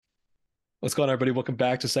What's going on, everybody? Welcome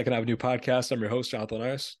back to Second Avenue Podcast. I'm your host, Jonathan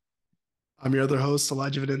Ice. I'm your other host,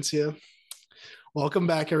 Elijah Venencia. Welcome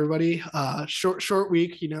back, everybody. Short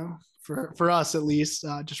week, for us at least.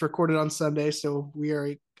 Just recorded on Sunday, so we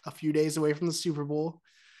are a few days away from the Super Bowl.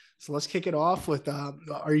 So let's kick it off with. How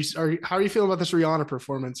are you feeling about this Rihanna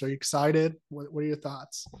performance? Are you excited? What are your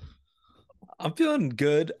thoughts? I'm feeling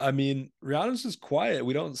good. I mean, Rihanna's just quiet.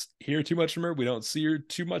 We don't hear too much from her. We don't see her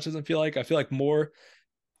too much, doesn't feel like. I feel like more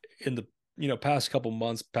in the past couple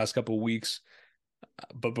months, past couple weeks.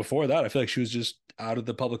 But before that, I feel like she was just out of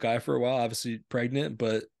the public eye for a while, obviously pregnant,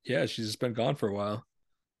 but yeah, she's just been gone for a while.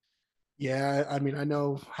 Yeah, I mean, I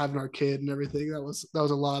know having our kid and everything that was a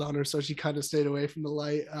lot on her, so she kind of stayed away from the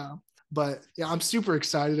light. But yeah, I'm super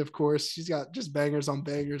excited. Of course, she's got just bangers on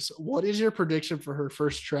bangers. What is your prediction for her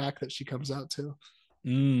first track that she comes out to?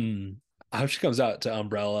 I hope she comes out to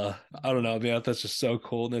Umbrella. I don't know, man. That's just so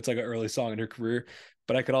cool. And it's like an early song in her career.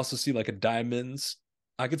 But I could also see like a Diamonds.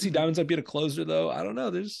 I could see Diamonds like being a closer though. I don't know.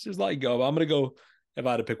 There's a lot you go. But I'm gonna go if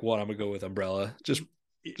I had to pick one, I'm gonna go with Umbrella. Just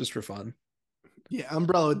for fun. Yeah,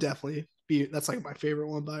 Umbrella would definitely be. That's like my favorite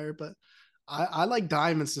one by her. But I like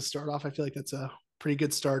Diamonds to start off. I feel like that's a pretty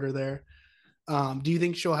good starter there. Do you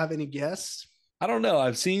think she'll have any guests? I don't know.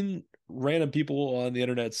 I've seen random people on the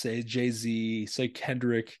internet say Jay-Z, say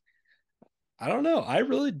Kendrick. I don't know. I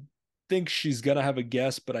really think she's gonna have a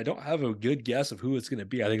guess, but I don't have a good guess of who it's gonna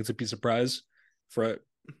be. I think it's a piece of surprise for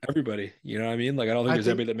everybody. You know what I mean? Like I don't think I there's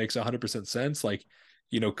anybody think, that makes 100% sense. Like,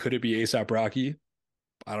 could it be ASAP Rocky?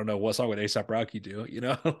 I don't know. What song would ASAP Rocky do?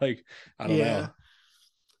 Like I don't know. yeah.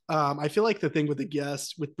 I feel like the thing with the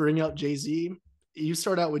guest with bringing up Jay Z, you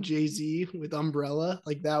start out with Jay Z with Umbrella,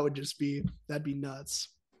 like that'd be nuts.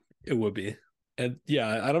 It would be. And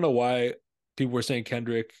yeah, I don't know why people were saying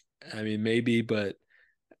Kendrick. I mean, maybe, but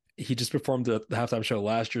he just performed the halftime show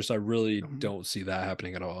last year, so I really Um, don't see that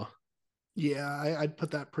happening at all. yeah, I'd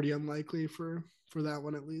put that pretty unlikely for that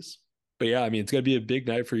one at least. But yeah, I mean, it's gonna be a big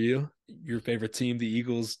night for you. Your favorite team, the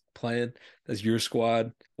Eagles, playing. That's your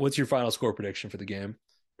squad. What's your final score prediction for the game?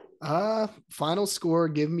 Final score,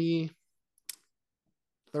 give me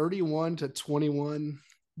 31-21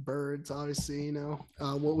 birds, obviously,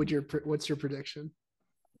 what's your prediction?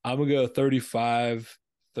 I'm gonna go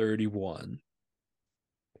 35-31.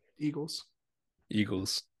 Eagles.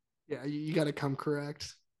 Eagles. Yeah, you got to come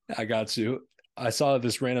correct. I got to. I saw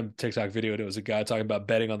this random TikTok video and it was a guy talking about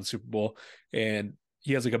betting on the Super Bowl, and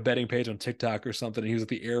he has like a betting page on TikTok or something. And he was at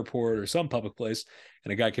the airport or some public place,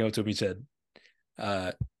 and a guy came up to him. He said,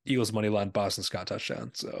 uh, "Eagles money line, Boston Scott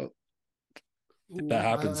touchdown." So if that Ooh,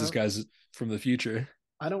 happens, this guy's from the future.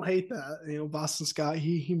 I don't hate that. Boston Scott,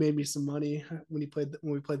 he made me some money when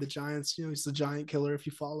we played the Giants. He's the giant killer if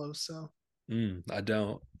you follow. So I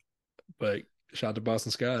don't, but shout out to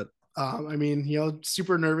Boston Scott. I mean,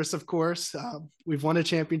 super nervous, of course. We've won a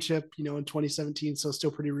championship, in 2017, so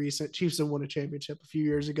still pretty recent. Chiefs have won a championship a few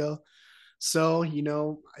years ago. So,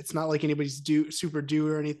 it's not like anybody's super due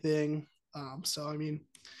or anything. So, I mean,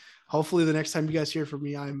 hopefully the next time you guys hear from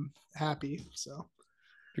me, I'm happy. So,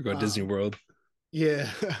 You're going to Disney um, World. yeah.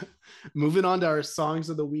 Moving on to our songs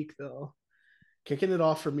of the week, though. Kicking it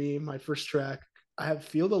off for me, my first track, I have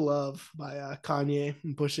Feel the Love by Kanye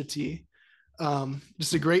and Pusha T.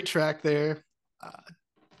 Just a great track there. Uh,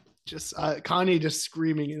 just Kanye just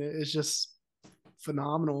screaming in it is just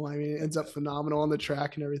phenomenal. I mean, it ends up phenomenal on the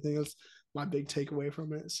track and everything. That's my big takeaway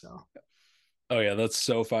from it. So Oh yeah, that's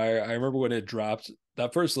so fire. I remember when it dropped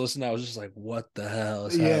that first listen, I was just like, what the hell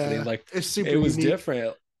is happening? yeah, Like it's super it was unique.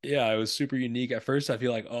 different. Yeah, it was super unique. At first I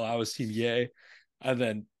feel like, oh, I was team Ye. And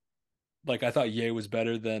then like I thought Ye was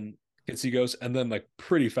better than Kids See Ghost. And then like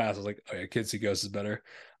pretty fast, I was like, oh yeah, Kids See Ghost is better.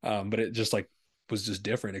 But it just like was just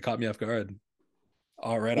different. It caught me off guard.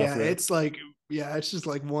 All right off Yeah, rip. it's just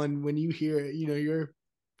like one when you hear it,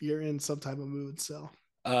 you're in some type of mood. So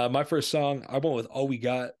My first song, I went with All We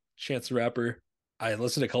Got, Chance the Rapper. I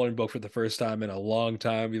listened to Coloring Book for the first time in a long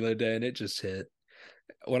time the other day, and it just hit.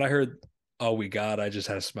 When I heard All We Got, I just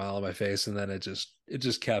had a smile on my face, and then it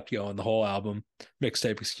just kept going. The whole album,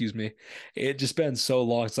 mixtape, excuse me. It just been so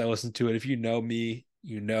long since I listened to it. If you know me,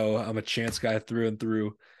 you know I'm a Chance guy through and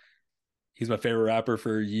through. He's my favorite rapper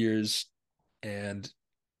for years, and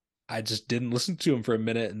I just didn't listen to him for a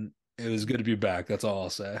minute, and it was good to be back. That's all I'll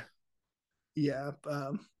say. yeah,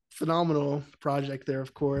 phenomenal project there,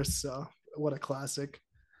 of course. So what a classic.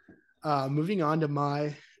 Moving on to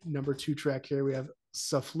my number two track here, we have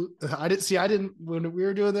Saflu. I didn't when we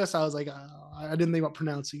were doing this. I was like, I didn't think about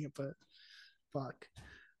pronouncing it, but fuck.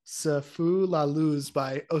 Safu La Luz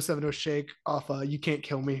by 070 Shake off You Can't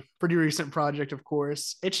Kill Me. Pretty recent project, of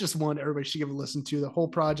course. It's just one everybody should give a listen to, the whole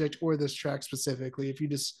project or this track specifically. If you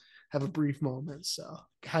just have a brief moment. So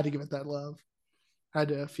had to give it that love. Had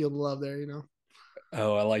to feel the love there, you know.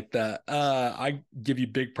 Oh, I like that. I give you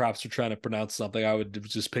big props for trying to pronounce something. I would have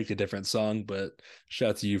just picked a different song, but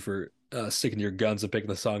shout out to you for sticking to your guns and picking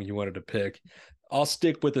the song you wanted to pick. I'll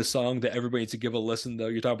stick with the song that everybody needs to give a listen, though.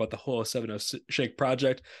 You're talking about the whole 70 Shake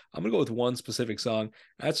Project. I'm going to go with one specific song.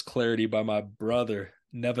 That's Clarity by my brother.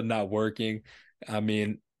 Never Not Working. I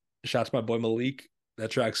mean, shout out to my boy Malik.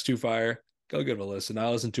 That track's too fire. Go give it a listen. I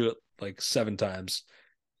listened to it like 7 times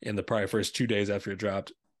in the probably first 2 days after it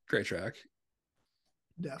dropped. Great track.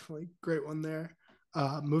 Definitely. Great one there.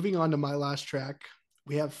 Moving on to my last track,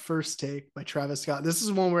 we have First Take by Travis Scott. This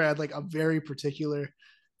is one where I had like a very particular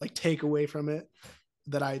like takeaway from it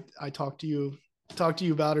that I talked to you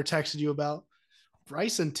about or texted you about.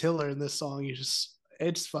 Bryson Tiller in this song,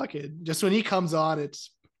 it's fucking just when he comes on,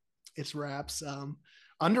 it's raps.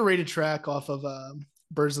 Underrated track off of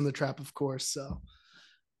Birds in the Trap, of course. So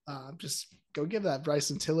just go give that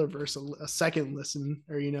Bryson Tiller verse a second listen,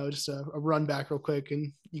 or just a run back real quick,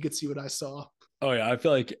 and you could see what I saw. Oh yeah, I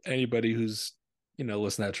feel like anybody who's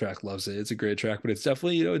listening to that track loves it. It's a great track, but it's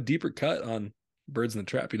definitely a deeper cut on Birds in the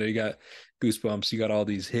Trap. You got Goosebumps, you got all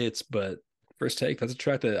these hits, but First Take, that's a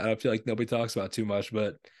track that I feel like nobody talks about too much,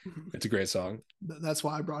 but it's a great song. That's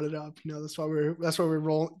why I brought it up. That's why we're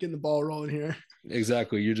getting the ball rolling here.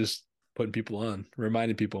 Exactly, you're just putting people on,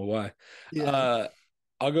 reminding people why. Yeah.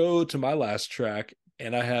 I'll go to my last track,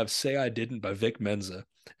 and I have Say I Didn't by Vic Mensa.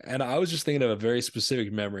 And I was just thinking of a very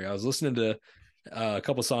specific memory. I was listening to a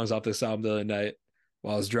couple songs off this album the other night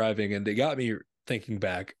while I was driving, and they got me thinking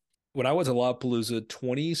back. When I went to Lollapalooza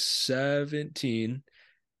 2017,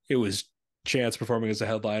 it was Chance performing as a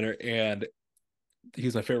headliner, and he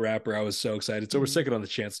was my favorite rapper. I was so excited. So we're sticking on the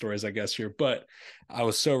Chance stories, I guess, here. But I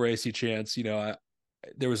was so racy Chance.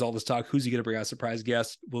 There was all this talk. Who's he going to bring out a surprise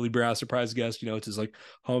guest? Will he bring out a surprise guest? It's his like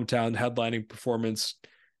hometown headlining performance.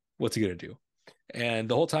 What's he going to do? And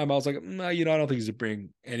the whole time I was like, no, I don't think he's going to bring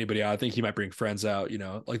anybody out. I think he might bring friends out,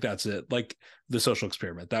 like that's it. Like the social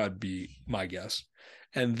experiment. That would be my guess.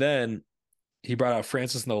 And then he brought out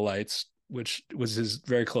Francis and the Lights, which was his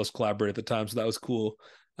very close collaborator at the time. So that was cool.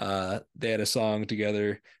 They had a song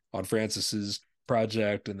together on Francis's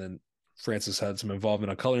project, and then Francis had some involvement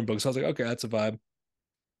on Coloring Book. So I was like, okay, that's a vibe.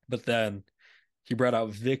 But then he brought out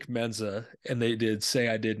Vic Mensa, and they did Say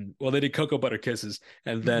I Didn't. Well, they did Cocoa Butter Kisses,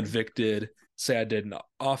 and then Vic did Say I Didn't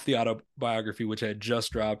off the autobiography, which I had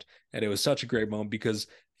just dropped. And it was such a great moment because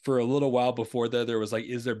for a little while before that, there was like,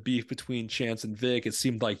 is there beef between Chance and Vic? It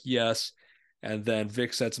seemed like yes. And then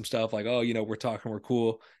Vic said some stuff like, oh, we're talking, we're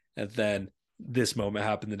cool. And then this moment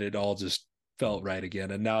happened, and it all just felt right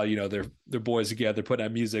again. And now, they're boys again. They're putting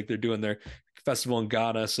out music. They're doing their festival in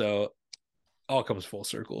Ghana. So all comes full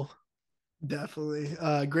circle. Definitely.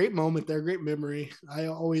 Great moment there. Great memory. I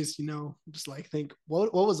always, just like think,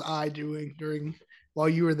 what was I doing while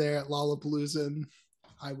you were there at Lollapalooza? And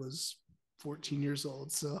I was 14 years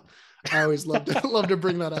old. So I always love to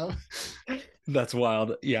bring that up. That's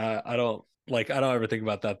wild. Yeah. I don't ever think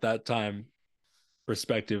about that. That time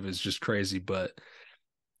perspective is just crazy, but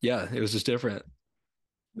yeah, it was just different.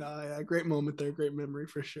 Yeah, great moment there, great memory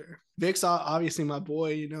for sure. Vic's obviously my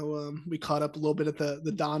boy. We caught up a little bit at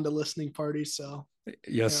the Donda listening party, so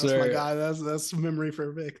yes, that's sir. my guy. That's memory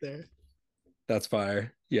for Vic there. That's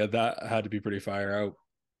fire. Yeah, that had to be pretty fire.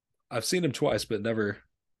 I've seen him twice, but never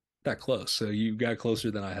that close. So you got closer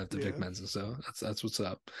than I have to Vic Mensa. So that's what's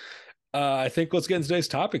up. I think let's get into today's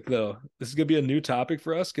topic, though. This is gonna be a new topic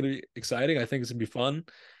for us. Gonna be exciting. I think it's gonna be fun.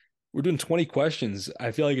 We're doing 20 questions.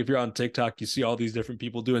 I feel like if you're on TikTok, you see all these different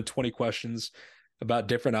people doing 20 questions about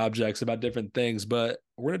different objects, about different things, but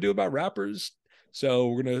we're going to do about rappers. So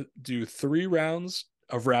we're going to do 3 rounds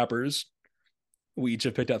of rappers. We each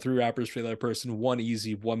have picked out 3 rappers for the other person, 1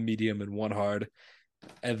 easy, 1 medium, and 1 hard.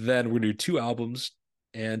 And then we're going to do 2 albums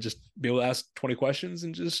and just be able to ask 20 questions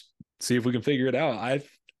and just see if we can figure it out. I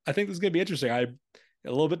think this is going to be interesting. I'm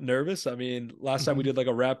a little bit nervous. I mean, last time we did like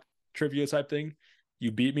a rap trivia type thing, you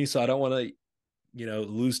beat me, so I don't want to,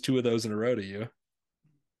 lose 2 of those in a row to you.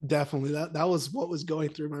 Definitely, that was what was going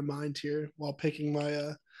through my mind here while picking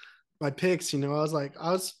my picks.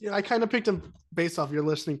 I kind of picked them based off your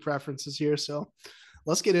listening preferences here. So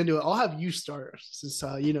let's get into it. I'll have you start since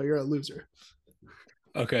you're a loser.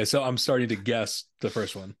 Okay, so I'm starting to guess the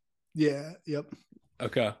first one. Yeah. Yep.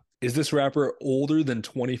 Okay. Is this rapper older than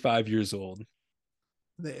 25 years old?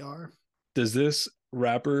 They are. Does this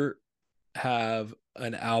rapper have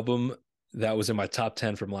an album that was in my top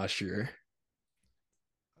 10 from last year?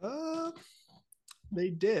 They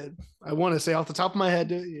did. I want to say off the top of my head,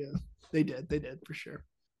 yeah, they did for sure.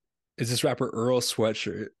 Is this rapper Earl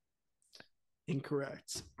Sweatshirt?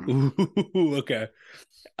 Incorrect. Ooh, okay.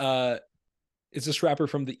 Uh, is this rapper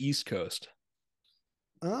from the East Coast?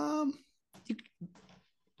 Um, you,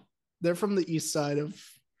 they're from the east side of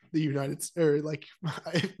the United States, or like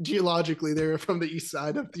geologically, they're from the east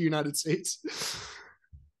side of the United States.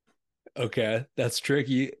 Okay, that's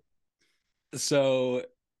tricky. So,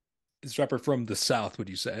 is this rapper from the South, would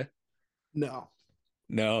you say? No,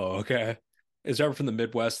 No, okay. Is rapper from the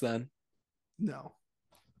Midwest then? no.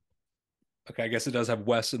 Okay, I guess it does have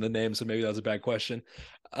West in the name, so maybe that was a bad question.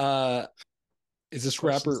 Uh, is this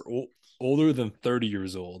rapper Questions. older than 30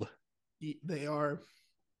 years old? They are.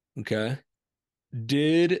 Okay.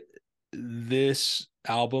 Did this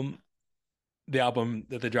album, the album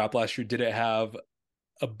that they dropped last year, did it have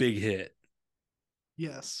a big hit?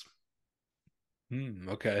 Yes.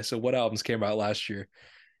 Okay. So what albums came out last year?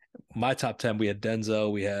 My top 10, we had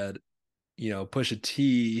Denzel, we had, Pusha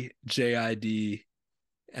T, JID.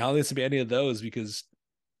 I don't think it's be any of those because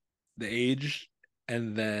the age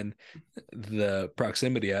and then the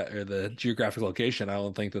proximity or the geographic location, I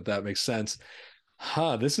don't think that that makes sense.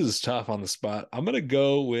 This is tough on the spot. I'm gonna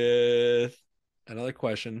go with another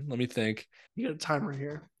question. Let me think. You got a timer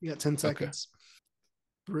here. You got 10 Okay. seconds.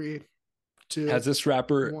 Three, two, Has this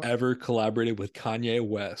rapper one. ever collaborated with Kanye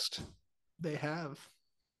West? They have.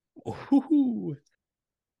 Ooh.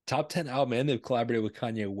 Top 10 album, and they've collaborated with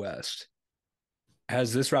Kanye West.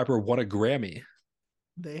 Has this rapper won a Grammy?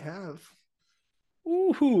 They have.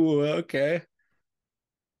 Ooh, okay.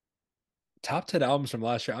 Top 10 albums from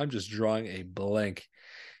last year. I'm just drawing a blank.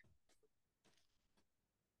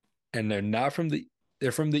 And they're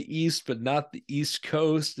from the East, but not the East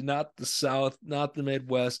Coast, not the South, not the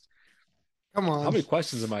Midwest. Come How on. many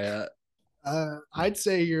questions am I at? I'd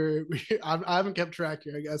say you're. I haven't kept track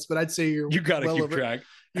here, I guess, but I'd say you're You gotta well keep over. track.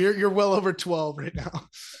 You're well over 12 right now.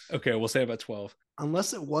 Okay, we'll say about 12.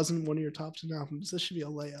 Unless it wasn't one of your top 10 albums, this should be a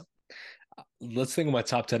layup. Let's think of my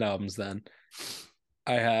top 10 albums then.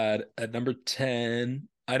 I had at number 10.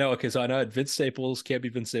 I know, okay, so I know I had Vince Staples, can't be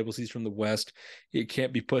Vince Staples, he's from the West. It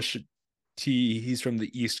can't be Pusha T, he's from the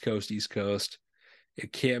East Coast, East Coast.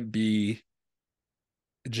 It can't be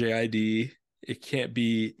JID. It can't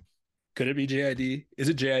be, could it be JID? Is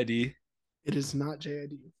it JID? It is not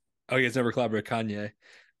JID. Oh, he has never collaborated with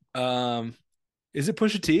Kanye. Is it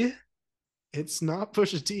Pusha T? It's not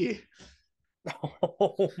Pusha T.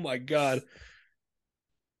 Oh my God.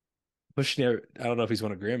 Pusha T, I don't know if he's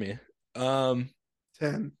won a Grammy. Um,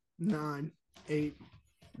 10, 9, 8,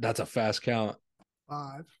 that's a fast count.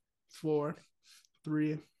 5, 4,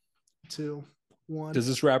 3, 2, 1. Does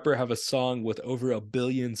this rapper have a song with over 1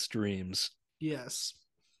 billion streams? Yes.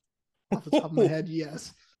 Off the top of my head,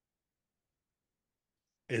 yes.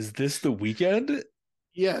 Is this The Weeknd?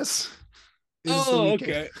 Yes. It is The Oh, Weeknd.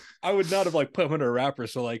 okay. I would not have like put him in a rapper.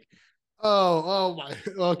 So like, Oh my.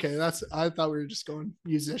 Okay, I thought we were just going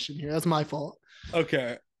musician here. That's my fault.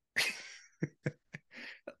 okay,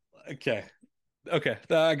 okay, okay.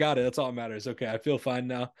 I got it. That's all that matters. Okay, I feel fine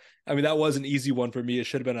now. I mean, that was an easy one for me. It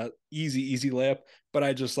should have been an easy layup, but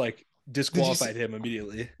I just like Did you see? disqualified him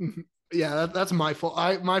immediately. Yeah, that's my fault.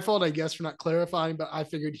 My fault, I guess, for not clarifying. But I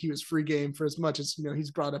figured he was free game for as much as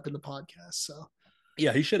he's brought up in the podcast. So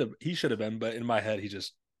Yeah, he should have been, but in my head,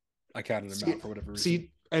 I counted him out for whatever reason.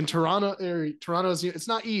 see, and Toronto's, it's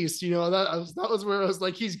not east. That was where I was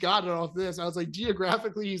like, he's got it off this. I was like,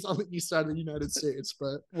 geographically, he's on the east side of the United States,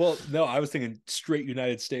 but Well, no, I was thinking straight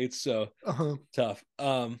United States, so uh-huh. tough.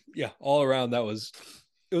 Yeah, all around it was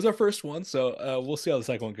our first one, so we'll see how the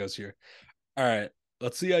second one goes here. All right,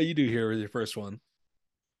 let's see how you do here with your first one.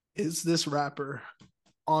 Is this rapper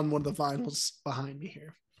on one of the vinyls behind me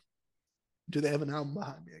here? Do they have an album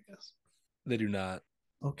behind me? I guess They do not.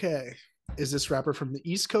 Okay. Is this rapper from the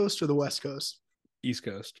East Coast or the West Coast? East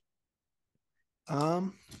Coast.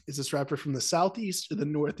 Is this rapper from the Southeast or the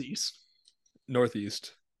Northeast?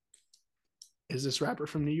 Northeast. Is this rapper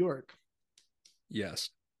from New York? Yes.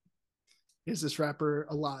 Is this rapper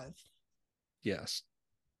alive? Yes.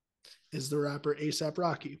 Is the rapper ASAP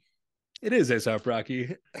Rocky? It is ASAP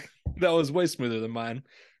Rocky. That was way smoother than mine.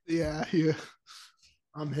 Yeah.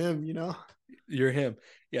 I'm him, You're him.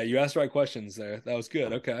 Yeah, you asked the right questions there. That was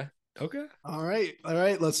good. Okay. Okay. All right.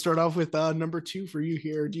 Let's start off with number 2 for you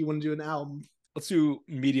here. Do you want to do an album? Let's do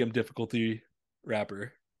medium difficulty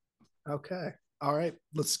rapper. Okay. All right.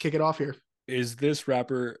 Let's kick it off here. Is this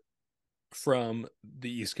rapper from the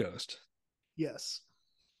East Coast? Yes.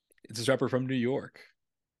 Is this rapper from New York?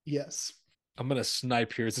 Yes. I'm gonna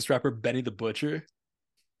snipe here. Is this rapper Benny the Butcher?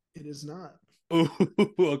 It is not. Ooh,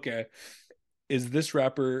 okay. Is this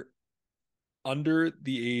rapper under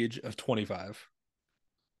the age of 25?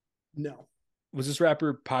 No. Was this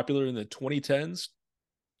rapper popular in the 2010s?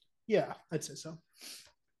 Yeah, I'd say so.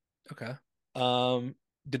 Okay. Um,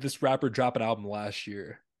 did this rapper drop an album last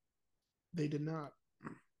year? They did not.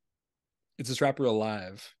 Is this rapper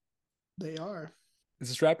alive? They are. Is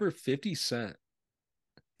this rapper 50 Cent?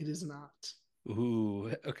 It is not.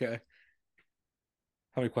 Ooh, okay.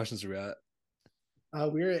 How many questions are we at?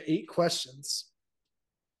 We're at 8 questions.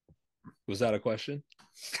 Was that a question?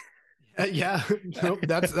 Yeah, nope.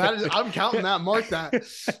 That is. I'm counting that. Mark that.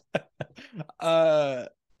 uh,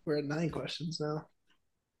 We're at 9 questions now.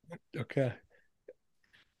 okay.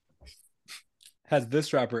 Has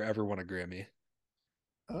this rapper ever won a Grammy?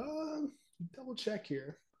 Double check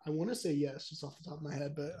here. I want to say yes, just off the top of my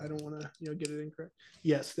head, but I don't want to, get it incorrect.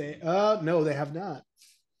 Yes, they. No, they have not.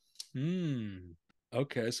 Hmm.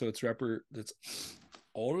 Okay, so it's rapper that's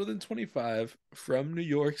older than 25 from New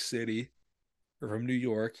York City or from New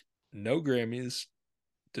York. No Grammys.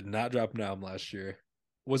 Did not drop an album last year.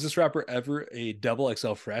 Was this rapper ever a double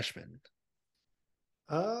XL freshman?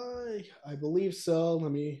 I believe so.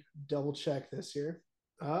 Let me double check this here.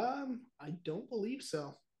 I don't believe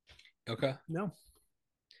so. Okay. No,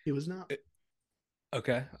 he was not.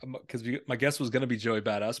 Okay. Because my guess was going to be Joey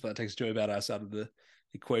Badass, but that takes Joey Badass out of the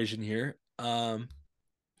equation here.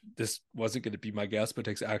 This wasn't going to be my guess, but it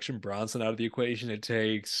takes Action Bronson out of the equation. It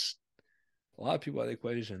takes a lot of people out of the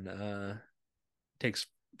equation. Takes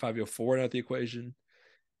Fabio Ford out of the equation.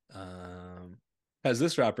 Has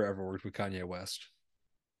this rapper ever worked with Kanye West?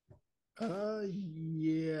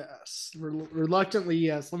 Yes. Reluctantly,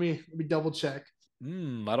 yes. Let me double check.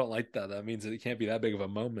 I don't like that. That means it can't be that big of a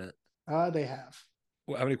moment. They have.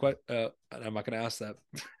 Well, how many questions? I'm not going to ask that.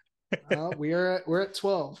 We're at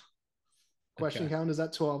 12. Question Okay. count is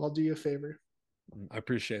at 12. I'll do you a favor. I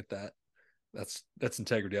appreciate that. That's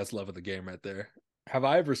integrity. That's love of the game right there. Have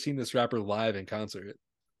I ever seen this rapper live in concert?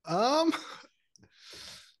 Um,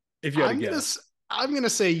 If you had to I'm gonna guess. I'm gonna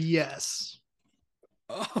say yes.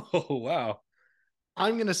 Oh wow,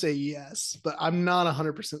 I'm gonna say yes, but I'm not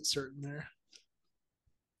 100% certain there.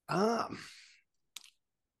 Um,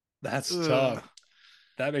 that's tough. ugh.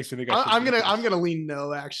 That makes me think I should I'm know gonna I'm this. gonna lean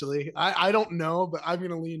no. Actually, I don't know, but I'm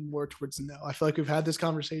gonna lean more towards no. I feel like we've had this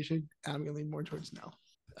conversation. And I'm gonna lean more towards no.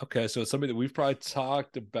 Okay, so it's something that we've probably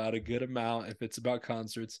talked about a good amount. If it's about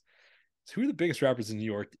concerts, so who are the biggest rappers in New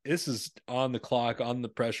York? This is on the clock, on the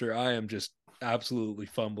pressure. I am just absolutely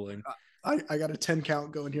fumbling. I got a 10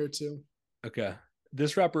 count going here too. Okay,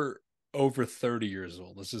 this rapper over 30 years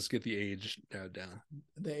old. Let's just get the age narrowed down.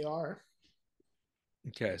 They are.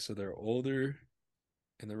 Okay, so they're older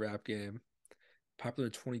in the rap game,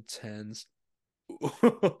 popular 2010s.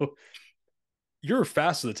 You're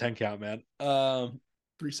fast to the 10 count, man.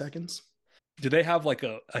 3 seconds. Do they have like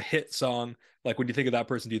a hit song? Like when you think of that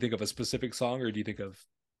person, do you think of a specific song or do you think of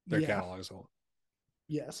their Yeah. catalog as a whole?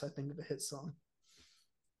 Yes, I think of a hit song.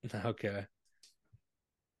 Okay.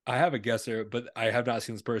 I have a guess there, but I have not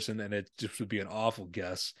seen this person and it just would be an awful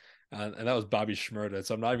guess. And that was Bobby Shmurda.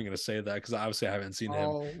 So I'm not even going to say that because obviously I haven't seen him.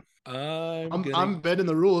 Oh, I'm I'm gonna I'm bending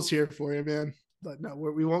the rules here for you, man. But no,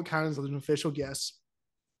 we won't count as an official guess.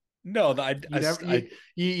 no, You never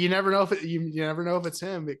you never know if you never know if it's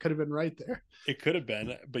him. It could have been right there. it could have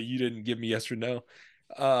been, but you didn't give me yes or no.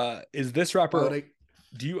 Is this Oh, rapper?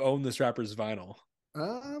 Do you own this rapper's vinyl?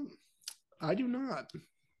 um, I do not.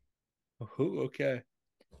 Who? Okay,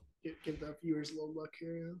 Give the viewers a little look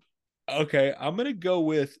here. okay. I'm gonna go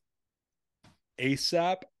with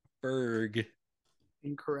ASAP Berg.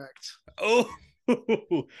 Incorrect. Oh, I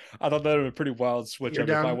thought that would have been a pretty wild switch You're up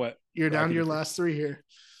if I down. went You're down rapping to the your first. last three here.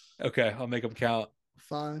 Okay, I'll make them count.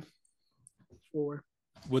 5, 4,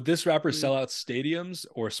 Would this rapper 3. sell out stadiums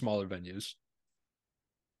or smaller venues?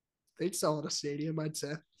 They'd sell at a stadium, I'd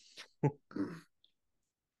say.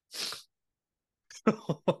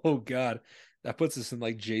 Oh God, that puts us in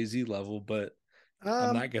like Jay-Z level, but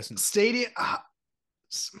I'm not guessing. Stadium.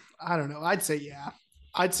 I don't know. I'd say yeah.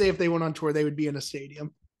 I'd say if they went on tour, they would be in a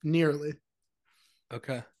stadium. Nearly.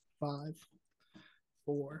 Okay, 5,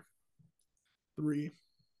 4, 3,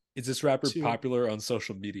 is this rapper 2. popular on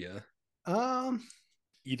social media? Um,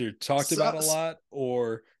 Either talked about so, a lot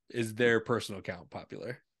or is their personal account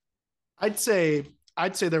popular? I'd say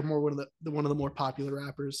they're more one of the more popular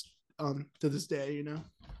rappers to this day. You're at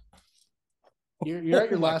Oh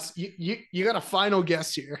your my last. You got a final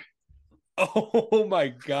guess here. Oh my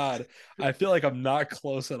God. I feel like I'm not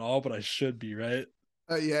close at all, but I should be, right?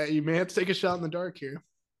 Yeah, you may have to take a shot in the dark here.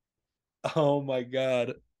 Oh my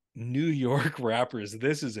God. New York rappers.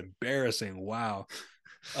 This is embarrassing. Wow.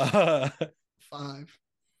 Uh, 5,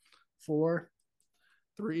 4,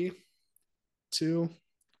 3, 2,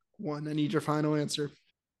 1. I need your final answer.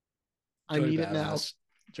 I Joey need it now. Badass.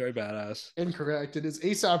 Joey Badass. Incorrect. It is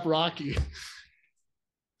ASAP Rocky.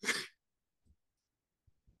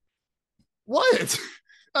 What?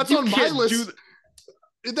 That's You on my can't list.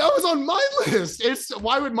 That was on my list. It's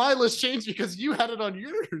why would my list change because you had it on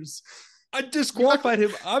yours? I disqualified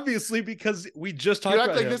him obviously because we just talked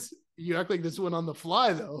about him. You act like this went on the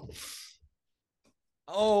fly though.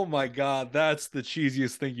 Oh my god, that's the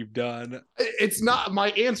cheesiest thing you've done. It's not. My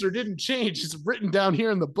answer didn't change. It's written down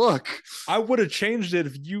here in the book. I would have changed it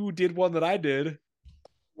if you did one that I did.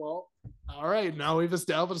 Well, all right. Now we've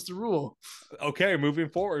established the rule. Okay, moving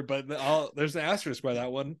forward, but there's an asterisk by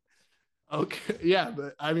that one. Okay, yeah,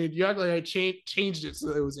 but I mean, you act like I changed it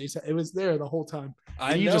so it was there the whole time.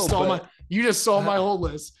 You just saw my whole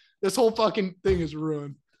list. This whole fucking thing is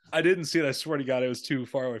ruined. I didn't see it. I swear to God, it was too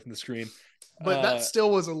far away from the screen. But that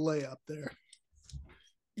still was a layup there.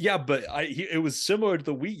 Yeah, but it was similar to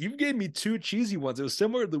the week. You gave me two cheesy ones. It was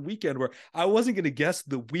similar to the Weeknd where I wasn't going to guess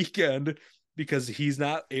the Weeknd because he's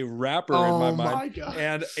not a rapper in my mind. God.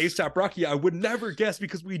 And A$AP Rocky, I would never guess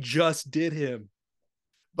because we just did him.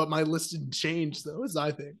 But my list didn't change though, as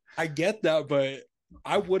I think. I get that, but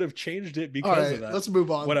I would have changed it because of that. Let's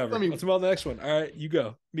move on. Whatever. Let's move on to the next one. All right, you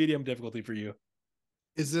go. Medium difficulty for you.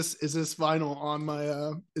 Is this vinyl on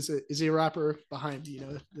my is he a rapper behind me? You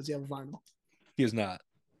know, does he have a vinyl? He is not.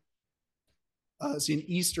 Is he an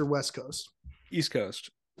East or West Coast? East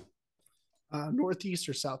Coast. Northeast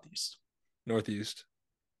or Southeast? Northeast.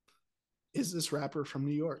 Is this rapper from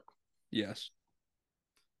New York? Yes.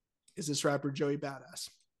 Is this rapper Joey Badass?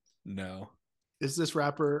 No. Is this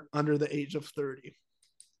rapper under the age of 30?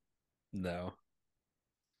 No.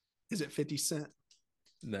 Is it 50 Cent?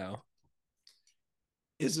 No.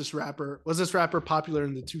 Was this rapper popular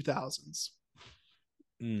in the 2000s?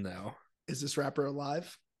 No. Is this rapper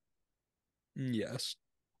alive? Yes.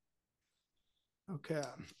 Okay.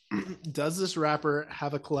 Does this rapper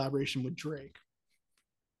have a collaboration with Drake?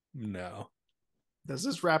 No. Does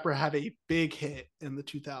this rapper have a big hit in the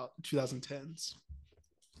 2010s?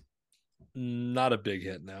 Not a big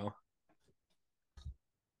hit now.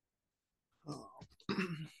 Oh.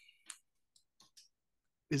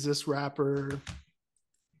 Is this rapper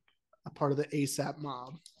a part of the ASAP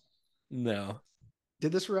mob? No.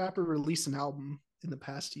 Did this rapper release an album in the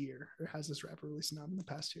past year? Or has this rapper released an album in the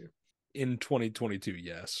past year? In 2022,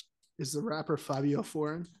 yes. Is the rapper Fabio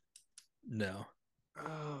Foreign? No.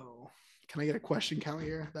 Oh. Can I get a question count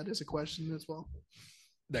here? That is a question as well.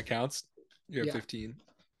 That counts? You have 15.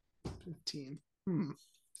 15. I'm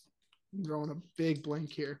drawing a big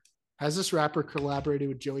blank here. Has this rapper collaborated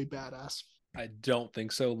with Joey Badass? I don't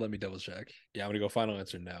think so. Let me double check. Yeah, I'm going to go final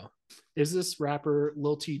answer now. Is this rapper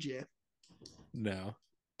Lil TJ? No.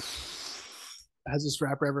 Has this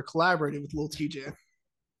rapper ever collaborated with Lil TJ?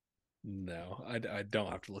 No, I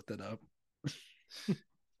don't have to look that up.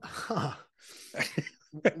 Huh.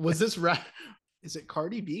 Was this rap? Is it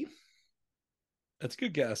Cardi B? That's a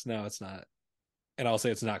good guess. No, it's not. And I'll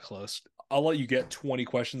say it's not close. I'll let you get 20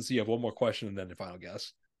 questions. So you have one more question and then the final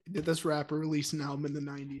guess. Did this rapper release an album in the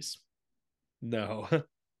 90s? No.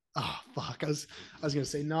 Oh, fuck. I was going to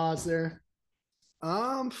say Nas there.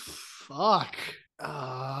 Fuck.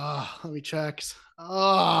 Let me check.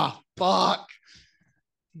 Fuck.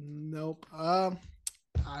 Nope. I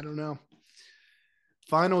don't know.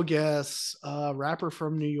 Final guess. Rapper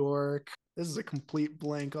from New York. This is a complete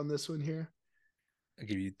blank on this one here. I'll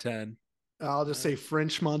give you 10. I'll just say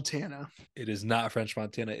French Montana. It is not French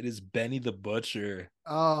Montana. It is Benny the Butcher.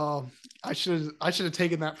 Oh, I should have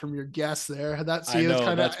taken that from your guess there. It was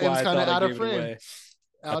kind of out of frame.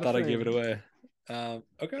 I thought I gave it away.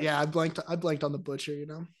 Okay. Yeah, I blanked on the Butcher. You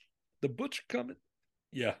know, the Butcher coming.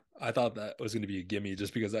 Yeah, I thought that was going to be a gimme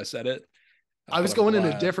just because I said it. I was going in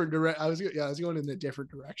a different direction. I was going in a different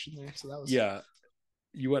direction there. So that was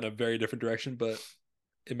you went a very different direction, but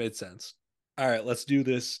it made sense. All right, let's do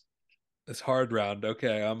this hard round.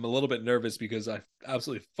 Okay, I'm a little bit nervous because I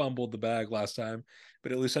absolutely fumbled the bag last time,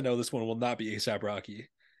 but at least I know this one will not be A$AP Rocky.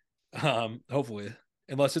 Hopefully,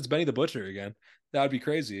 unless it's Benny the Butcher again. That would be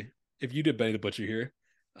crazy if you did Benny the Butcher here.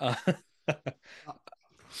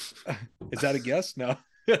 Is that a guess? No.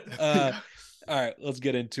 All right, let's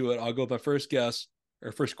get into it. I'll go with my first guess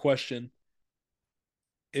or first question.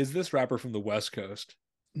 Is this rapper from the West Coast?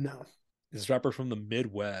 No. Is this rapper from the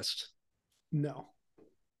Midwest? No.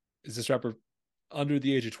 Is this rapper under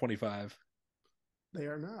the age of 25? They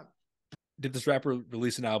are not. Did this rapper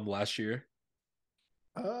release an album last year?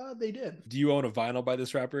 They did. Do you own a vinyl by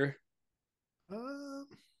this rapper?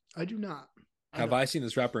 I do not. Have I seen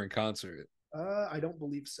this rapper in concert? I don't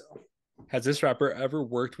believe so. Has this rapper ever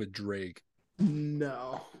worked with Drake?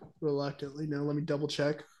 No. Reluctantly, no. Let me double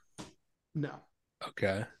check. No,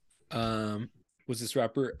 Okay. Was this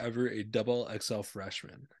rapper ever a double XL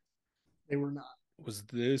freshman? they were not. Was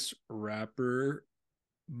this rapper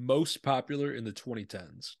most popular in the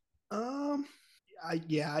 2010s? Um,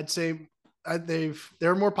 yeah, I'd say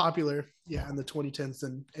they're more popular, yeah, in the 2010s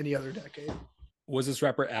than any other decade. Was this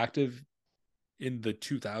rapper active in the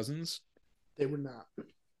 2000s? They were not.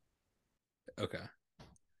 Okay.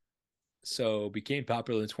 So became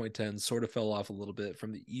popular in the 2010s, sort of fell off a little bit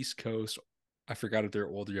from the East Coast. I forgot if they're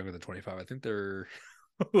older or younger than 25. I think they're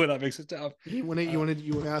well, that makes it tough. You want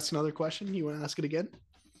to ask another question? You want to ask it again?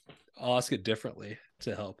 I'll ask it differently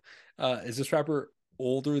to help. Is this rapper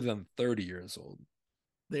older than 30 years old?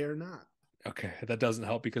 They are not. Okay, that doesn't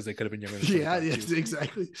help because they could have been younger than Yeah, 25 yes, too.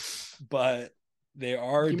 exactly. But they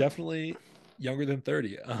are You- definitely younger than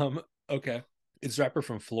 30. Okay. It's rapper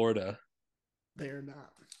from Florida. They are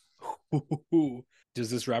not. Does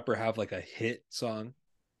this rapper have like a hit song?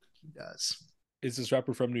 He does. Is this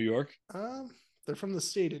rapper from New York? They're from the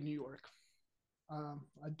state of New York. I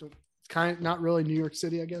don't. It's kind of not really New York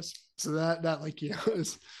City, I guess. So that like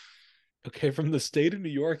is Okay, from the state of New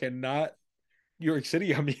York and not New York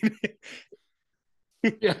City. I mean,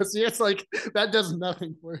 yeah. See, it's like that does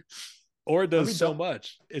nothing for it. or it Let does me so double.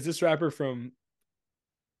 much. Is this rapper from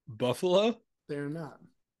Buffalo? They're not.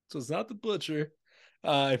 So it's not the Butcher.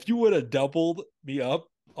 If you would have doubled me up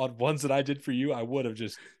on ones that I did for you, I would have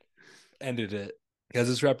just ended it. Has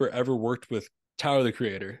this rapper ever worked with Tyler the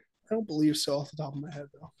Creator? I don't believe so off the top of my head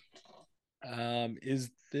though. Is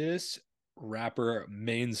this rapper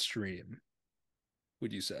mainstream?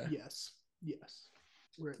 Would you say Yes. Yes.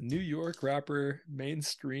 We're New York rapper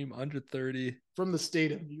mainstream under 30? from the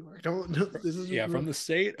state of New York. Don't know. This is Yeah, from the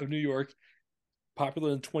state of New York,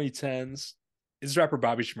 popular in 2010s. Is this rapper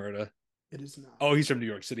Bobby Shmurda? It is not. Oh, he's from New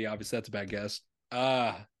York City. Obviously, that's a bad guess.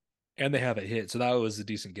 And they have a hit, so that was a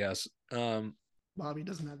decent guess. Bobby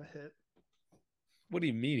doesn't have a hit. What do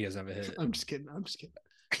you mean he doesn't have a hit? I'm just kidding. I'm just kidding.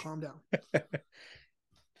 Calm down.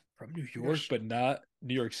 From New York, but not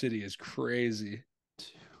New York City is crazy.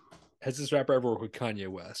 Has this rapper ever worked with Kanye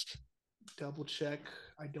West? Double check.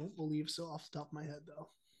 I don't believe so off the top of my head though.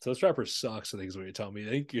 So this rapper sucks, I think is what you're telling me. I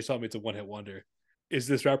think you're telling me it's a one-hit wonder. Is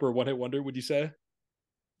this rapper a one-hit wonder, would you say?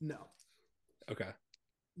 No. Okay.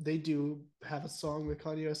 They do have a song with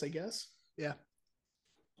Kanye West, I guess. Yeah.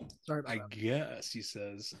 Sorry about I that. guess he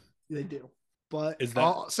says. They do. But Is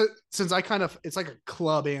that since I kind of it's like a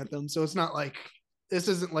club anthem, so it's not like this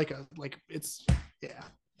isn't like it's yeah.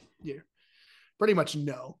 Yeah. Pretty much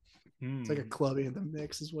no. It's like a club anthem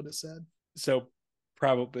mix is what it said. So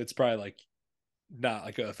probably it's probably like not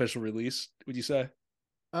like an official release, would you say?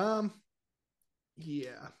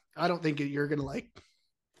 Yeah. I don't think you're gonna like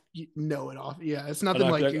know it off. Yeah, it's nothing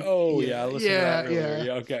Not like like, you. oh Yeah, yeah, listen to yeah, that earlier. yeah,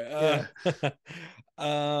 Yeah, okay.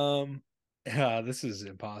 yeah. Yeah, this is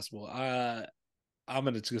impossible. I'm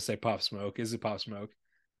gonna just say Pop Smoke. Is it Pop Smoke?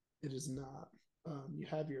 It is not. You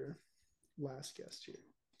have your last guest here.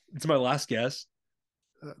 It's my last guess.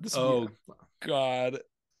 Oh yeah. God,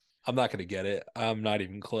 I'm not gonna get it. I'm not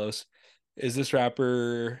even close. Is this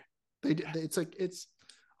rapper? It's like it's.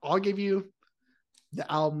 I'll give you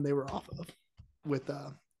the album they were off of. With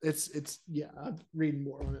it's yeah. I'm reading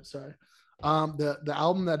more on it. Sorry. The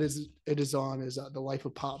album that it is on is The Life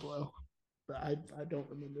of Pablo. But I don't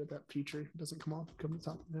remember that feature. It doesn't come to the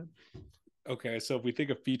top of my head. Okay, so if we think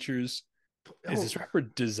of features, is this rapper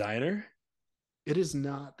Designer? It is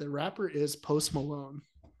not. The rapper is Post Malone.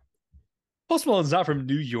 Post Malone's not from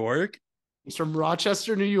New York. He's from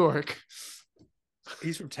Rochester, New York.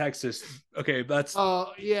 He's from Texas. Okay, that's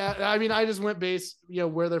yeah. I mean, I just went based,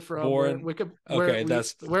 where they're from. Born. Where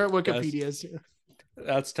Wikipedia is.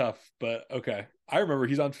 That's tough, but okay. I remember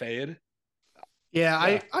he's on Fade. Yeah,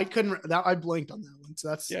 I couldn't. I blinked on that one. So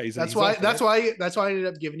that's why I ended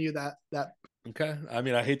up giving you that. Okay. I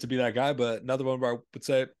mean, I hate to be that guy, but another one where I would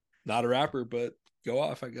say not a rapper, but go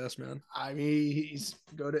off, I guess, man. I mean, he's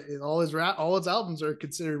all his albums are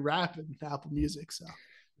considered rap in Apple Music, so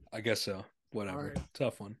I guess so. Whatever. Right.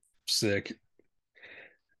 Tough one. Sick.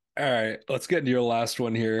 All right, let's get into your last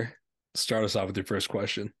one here. Start us off with your first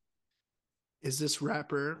question. Is this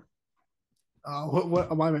rapper? Why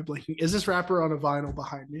am I blinking? Is this rapper on a vinyl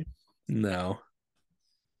behind me? No.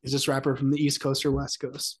 Is this rapper from the East Coast or West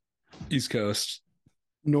Coast? East Coast.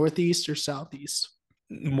 Northeast or Southeast?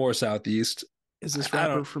 More Southeast. Is this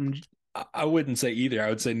rapper from? I wouldn't say either. I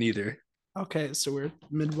would say neither. Okay, so we're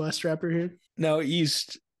Midwest rapper here. No,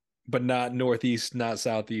 East, but not Northeast, not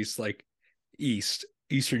Southeast, like East,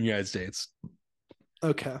 Eastern United States.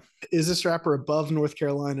 Okay. Is this rapper above North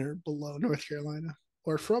Carolina or below North Carolina?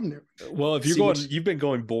 Or from there? Well, if you've been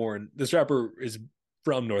going born, this rapper is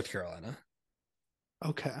from North Carolina.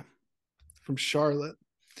 Okay. From Charlotte.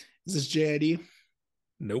 Is this JID?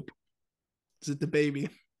 Nope. Is it the baby?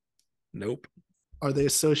 Nope. Are they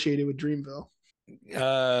associated with Dreamville?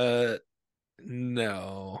 Uh,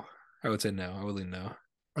 no. I would say no. I would lean no.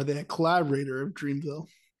 Are they a collaborator of Dreamville?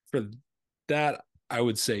 For that, I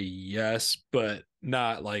would say yes, but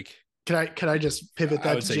not like. Can I just pivot I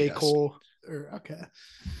that would to say J. yes. Cole? Or okay.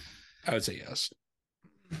 I would say yes.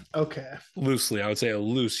 Okay. Loosely, I would say a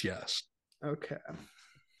loose yes. Okay.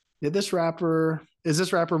 Is this rapper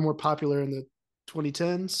more popular in the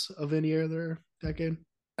 2010s of any other decade?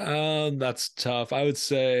 That's tough. I would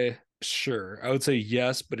say sure. I would say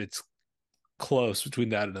yes, but it's close between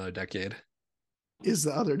that and another decade. Is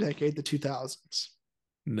the other decade the 2000s?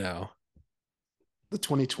 No. The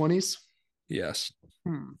 2020s? Yes.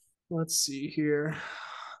 Let's see here.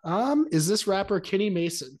 Is this rapper Kenny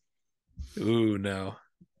Mason? Ooh, no.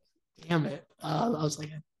 Damn it. I was like,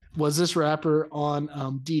 was this rapper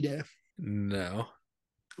on D-Day? No.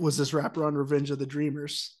 Was this rapper on Revenge of the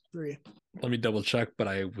Dreamers 3? Let me double check, but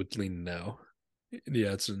I would lean no.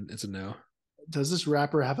 Yeah, it's a no. Does this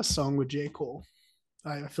rapper have a song with J. Cole?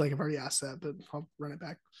 I feel like I've already asked that, but I'll run it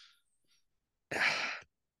back.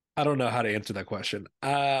 I don't know how to answer that question.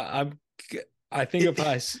 I think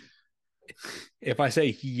if I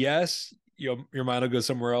say yes, your mind will go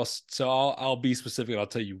somewhere else. So I'll be specific. I'll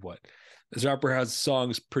tell you what. This rapper has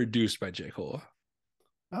songs produced by J. Cole.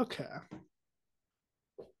 Okay.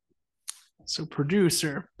 So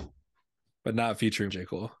producer. But not featuring J.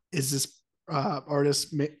 Cole. Is this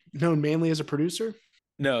artist known mainly as a producer?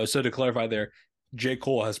 No, so to clarify there, J.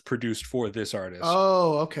 Cole has produced for this artist.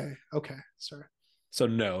 Oh, okay. Okay. Sorry. So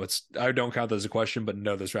no, I don't count that as a question, but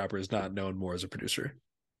no, this rapper is not known more as a producer.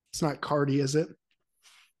 It's not Cardi, is it?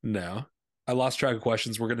 No. I lost track of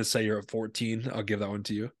questions. We're gonna say you're at 14. I'll give that one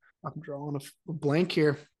to you. I'm drawing a blank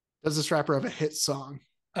here. Does this rapper have a hit song?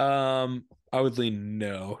 I would lean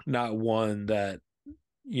no. Not one that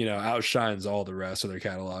outshines all the rest of their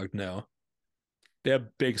catalog. No. They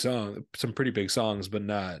have big songs, some pretty big songs, but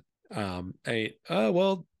not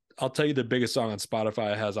well, I'll tell you the biggest song on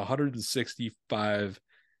Spotify has 165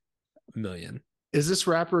 million. Is this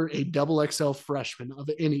rapper a double XL freshman of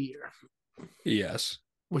any year? Yes.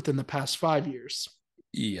 Within the past 5 years?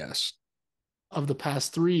 Yes. Of the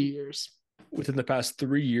past 3 years? Within the past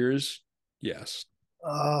 3 years? Yes.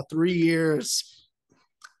 3 years.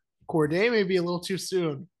 Corday may be a little too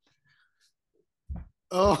soon.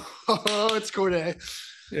 Oh, it's Corday.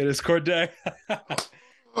 It is Corday.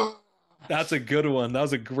 That's a good one. That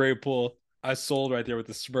was a great pull. I sold right there with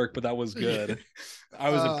the smirk, but that was good. I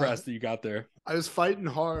was impressed that you got there. I was fighting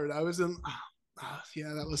hard. I was in.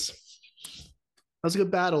 Yeah, that was a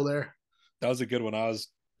good battle there. That was a good one. I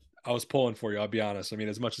was pulling for you. I'll be honest. I mean,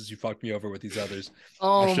 as much as you fucked me over with these others,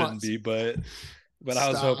 I shouldn't be, but I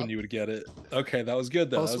was hoping you would get it. Okay, that was good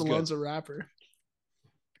though. Post Malone's a rapper.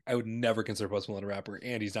 I would never consider Post Malone a rapper,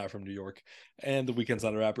 and he's not from New York, and The Weeknd's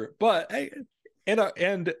not a rapper. But hey, and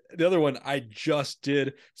the other one I just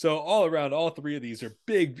did. So all around, all three of these are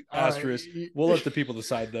big asterisks. Right. We'll let the people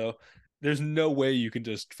decide though. There's no way you can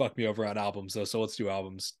just fuck me over on albums though. So let's do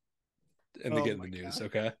albums and then get in the news. God.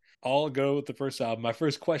 Okay. I'll go with the first album. My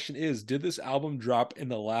first question is, did this album drop in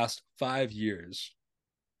the last 5 years?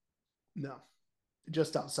 No.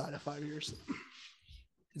 Just outside of 5 years.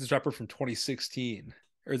 Is this rapper from 2016?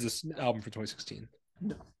 Or is this album from 2016?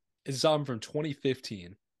 No. Is this album from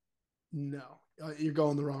 2015? No. You're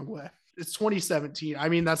going the wrong way. It's 2017. I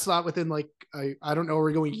mean, that's not within like I don't know. Are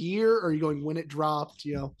we going year or are you going when it dropped?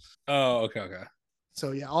 Oh, okay.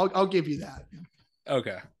 So yeah, I'll give you that.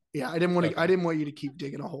 Okay. Yeah, I didn't want you to keep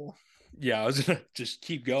digging a hole. Yeah, I was gonna just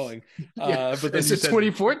keep going. Yeah, but then it's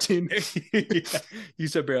 2014. Yeah, you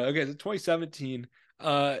said barely. Okay, so 2017.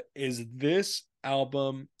 Is this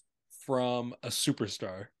album from a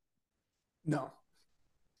superstar? No,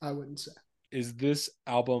 I wouldn't say. Is this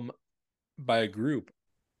album by a group?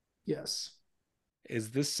 Yes.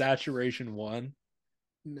 Is this Saturation 1?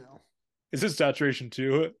 No. Is this Saturation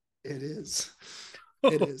 2? It is.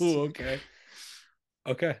 It is. Okay.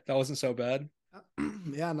 Okay, that wasn't so bad.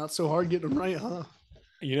 Yeah, not so hard getting them right, huh?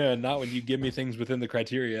 Yeah, not when you give me things within the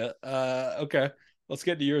criteria. Okay, let's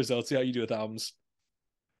get to yours though. Let's see how you do with albums.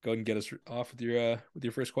 Go ahead and get us off with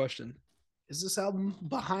your first question. Is this album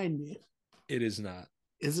behind me? It is not.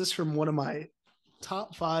 Is this from one of my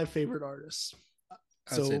top 5 favorite artists?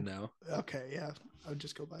 I'd say no. Okay, yeah, I would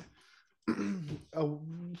just go by.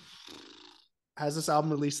 Has this album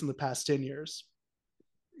released in the past 10 years?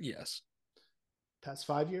 Yes. Past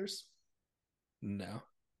 5 years? No.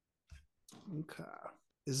 Okay.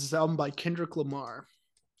 Is this album by Kendrick Lamar?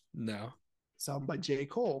 No. This album by J.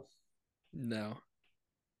 Cole. No.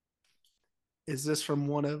 Is this from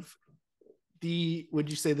one of the?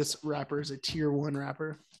 Would you say this rapper is a tier 1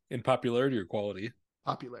 rapper? In popularity or quality?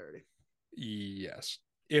 Popularity. Yes.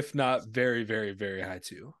 If not very, very, very high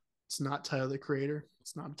too. It's not Tyler the Creator.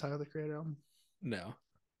 It's not a Tyler the Creator album. No.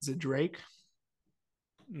 Is it Drake?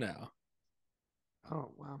 No.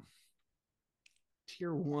 Oh wow.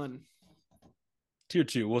 Tier 1. Tier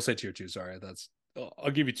 2. We'll say tier 2. Sorry.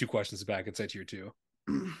 I'll give you 2 questions back and say tier 2.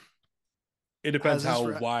 It depends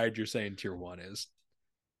how wide you're saying tier 1 is.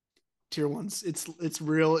 Tier 1's it's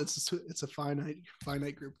real. It's a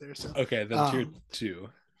finite group there. So okay, then tier 2.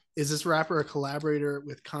 Is this rapper a collaborator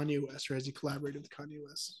with Kanye West, or has he collaborated with Kanye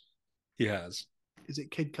West? He has. Is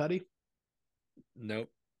it Kid Cudi? Nope.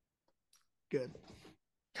 Good.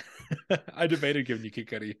 I debated giving you Kid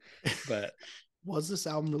Cudi, but was this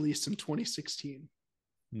album released in 2016?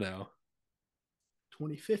 No.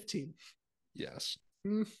 2015? Yes.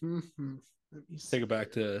 Mm-hmm. Let me take it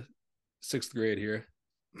back to 6th grade here.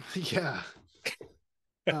 Yeah.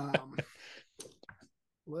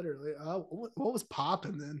 Literally. What was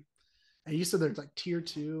popping then? And you said there's like tier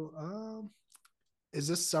 2. Is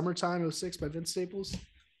this Summertime 06 by Vince Staples?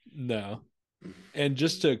 No. And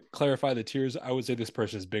just to clarify the tiers, I would say this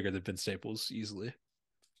person is bigger than Vince Staples easily.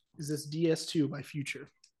 Is this DS2 by Future?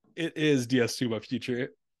 It is DS2 by Future.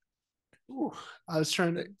 Ooh,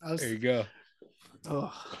 there you go.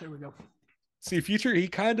 Oh, there we go. See, Future, he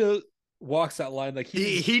kind of walks that line like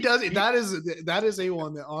he does. That is a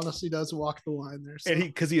one that honestly does walk the line there. So. And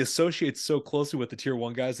because he associates so closely with the tier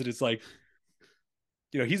 1 guys that it's like,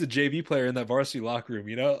 he's a JV player in that varsity locker room.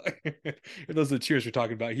 And those are the tiers we're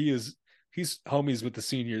talking about. He's homies with the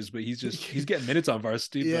seniors, but he's getting minutes on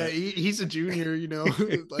varsity. Yeah, he's a junior.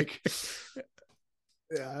 Like.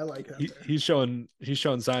 Yeah, I like that. He's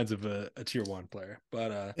showing signs of a tier 1 player,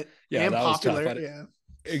 but yeah, and that popular, was tough. Yeah,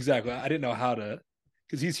 exactly. I didn't know how to,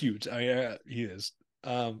 because he's huge. I mean, he is.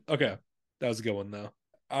 Okay, that was a good one though.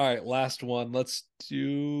 All right, last one. Let's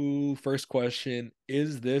do first question.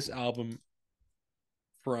 Is this album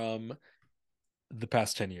from the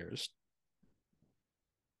past 10 years?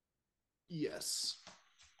 Yes.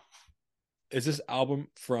 Is this album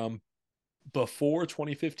from before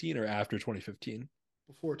 2015 or after 2015?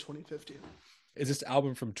 Before 2015. Is this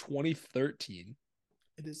album from 2013?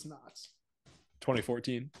 It is not.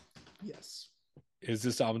 2014? Yes. Is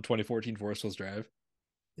this album 2014 Forest Hills Drive?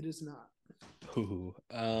 It is not. Ooh.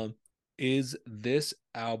 Is this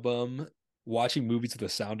album Watching Movies with the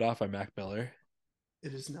Sound Off by Mac Miller?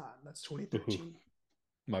 It is not. That's 2013. Ooh.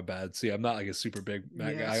 My bad. See, I'm not like a super big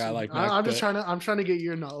Mac guy. I like Mac. I'm trying to get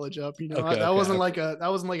your knowledge up. That wasn't like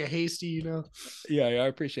a hasty. Yeah, I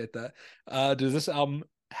appreciate that. Does this album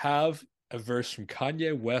have a verse from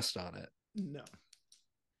Kanye West on it? No.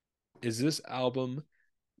 Is this album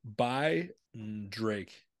by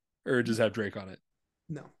Drake, or does it have Drake on it?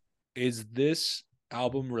 No. Is this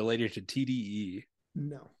album related to TDE?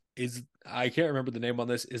 No. I can't remember the name on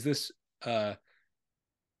this. Is this by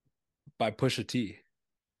Pusha T?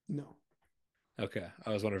 No. Okay. I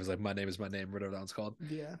was wondering if it's like My Name Is My Name, whatever that one's called.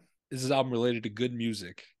 Yeah. Is this album related to Good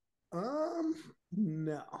Music?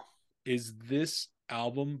 No. Is this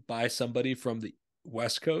album by somebody from the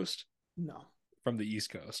West Coast? No. From the East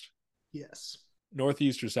Coast? Yes.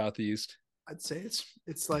 Northeast or Southeast? I'd say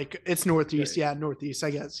it's like it's Northeast. Yeah, Northeast,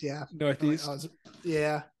 I guess. Yeah. Northeast?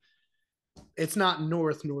 Yeah. It's not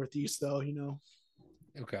Northeast though,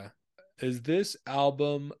 Okay. Is this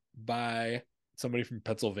album by somebody from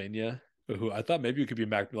Pennsylvania? Who I thought maybe it could be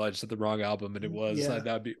Mac Miller. I just said the wrong album, and it was. Yeah.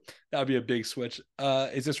 That'd be a big switch.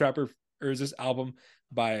 Is this rapper or is this album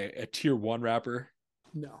by a tier 1 rapper?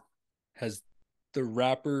 No. Has the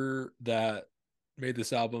rapper that made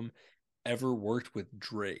this album ever worked with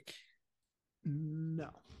Drake? No.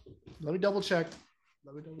 Let me double check.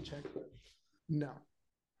 No.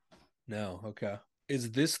 No. Okay.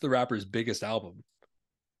 Is this the rapper's biggest album?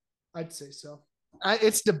 I'd say so.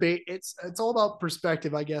 It's debate. It's all about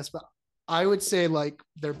perspective, I guess. But I would say like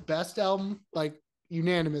their best album, like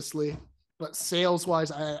unanimously. But sales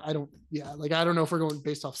wise, I don't. Yeah, like I don't know if we're going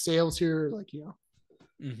based off sales here, like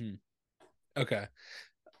Mm-hmm. Okay.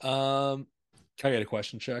 Can I get a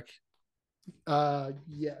question check?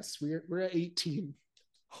 Yes, we're at 18.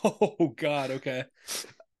 Oh God. Okay.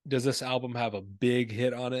 Does this album have a big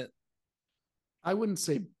hit on it? I wouldn't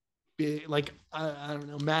say big, like I don't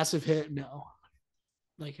know, massive hit. No,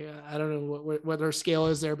 like I don't know what their scale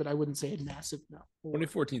is there, but I wouldn't say massive. No.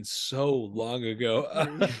 2014 so long ago.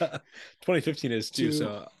 2015 is too,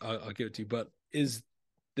 so I'll give it to you. But is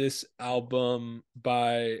this album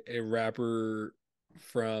by a rapper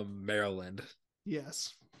from Maryland?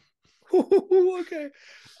 Yes. Okay.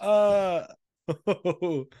 Uh,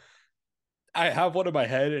 I have one in my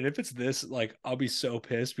head, and if it's this, like, I'll be so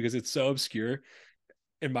pissed because it's so obscure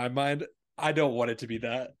in my mind. I don't want it to be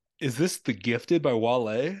that. Is this The Gifted by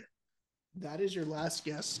Wale? That is your last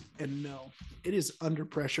guess, and no, it is Under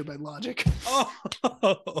Pressure by Logic.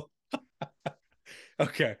 Oh,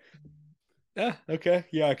 okay. Yeah, okay.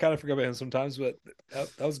 Yeah, I kind of forget about him sometimes, but that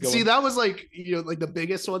was a good See, one. that was like like the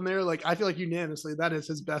biggest one there. Like I feel like unanimously that is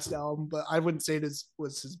his best album, but I wouldn't say it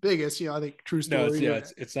was his biggest. I think True No, Story,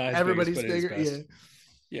 it's not his biggest, everybody's but it is bigger. Yeah, best.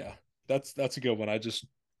 Yeah, that's a good one. I just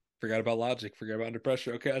forgot about Logic, forgot about Under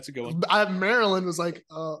Pressure. Okay, that's a good one. Maryland was like,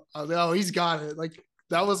 oh, he's got it. Like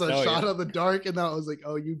that was a Oh shot yeah. of the dark, and that was like,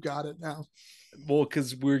 oh, you got it now. Well,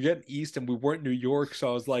 because we were getting east and we weren't New York, so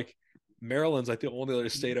I was like, Maryland's like the only other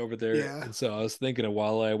state over there, Yeah, and so I was thinking of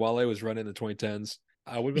Wale. Wale was running in the 2010s.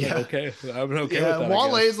 I would have been like, yeah, okay, I've been okay with yeah. that, I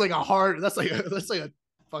Wale guess. is like a hard. That's like a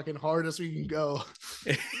fucking hardest we can go.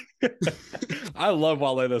 I love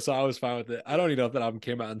Wale though, so I was fine with it. I don't even know if that album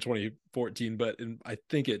came out in 2014, but I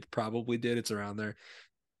think it probably did. It's around there.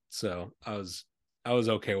 So I was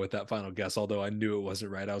okay with that final guess, although I knew it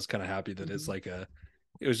wasn't right. I was kind of happy that it's Mhm. like it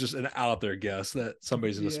was just an out there guess that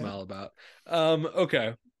somebody's gonna Yeah. smile about.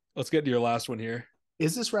 Okay. Let's get to your last one here.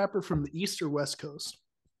 Is this rapper from the East or West Coast?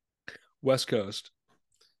 West Coast.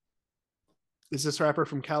 Is this rapper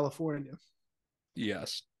from California?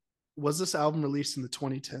 Yes. Was this album released in the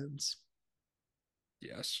 2010s?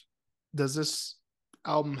 Yes. Does this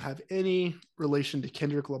album have any relation to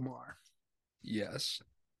Kendrick Lamar? Yes.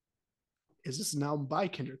 Is this an album by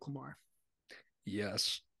Kendrick Lamar?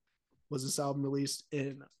 Yes. Was this album released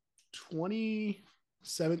in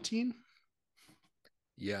 2017?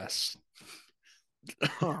 Yes.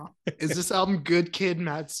 Huh. Is this album Good Kid,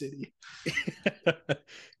 Mad City?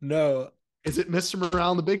 No. Is it Mr.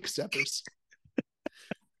 Morale and the Big Steppers?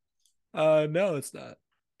 No, it's not.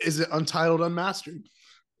 Is it Untitled Unmastered?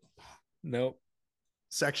 Nope.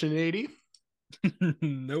 Section 80?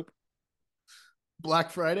 Nope.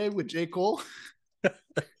 Black Friday with J. Cole?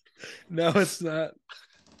 No, it's not.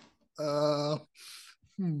 Uh,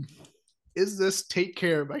 Is this Take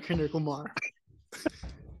Care by Kendrick Lamar?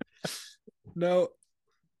 No.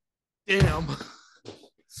 Damn.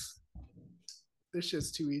 This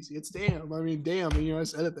shit's too easy. It's damn. I mean, damn. I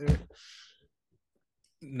said it there.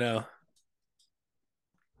 No.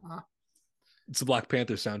 Huh? It's the Black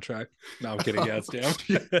Panther soundtrack. No, I'm kidding. Yeah, it's damn.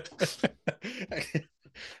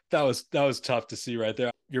 that was tough to see right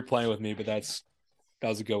there. You're playing with me, but that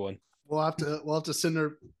was a good one. We'll have to send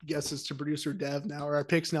our guesses to producer Dev now, or our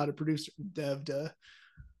picks now to producer Dev to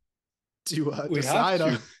We have decide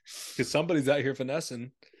on. to, because somebody's out here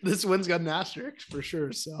finessing. This one's got an asterisk for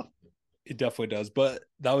sure. So It definitely does. But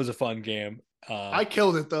that was a fun game. I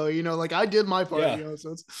killed it though. Like I did my part. Yeah.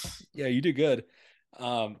 So it's Yeah, you did good.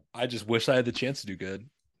 I just wish I had the chance to do good.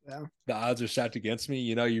 yeah. The odds are stacked against me.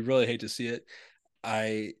 You really hate to see it.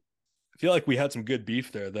 I feel like we had some good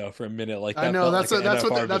beef there though for a minute. Like I that know felt that's like an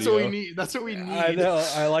NFR that's what we video. need. That's what we I need. know.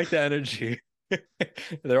 I like the energy.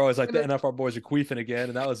 They're always like And the NFR boys are queefing again,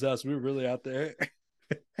 and that was us. We were really out there,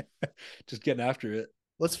 just getting after it.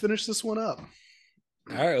 let's finish this one up.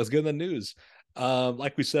 All right, let's get in the news.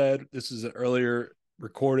 Like we said, this is an earlier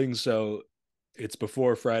recording, so it's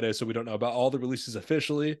before Friday, so we don't know about all the releases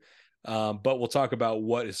officially. But we'll talk about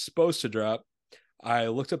what is supposed to drop. I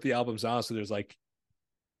looked up the albums. Honestly, there's like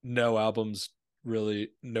no albums really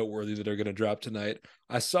noteworthy that are going to drop tonight.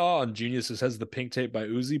 I saw on Genius it says the Pink Tape by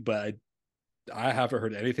Uzi, but I haven't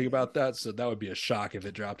heard anything about that, so that would be a shock if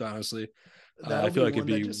it dropped. Honestly, I That'll feel be like it'd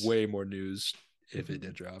one that be just way more news if it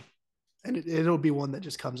did drop. and it'll be one that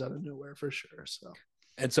just comes out of nowhere for sure. So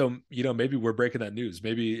And so, maybe we're breaking that news.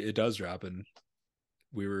 Maybe it does drop and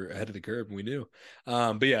we were ahead of the curve and we knew.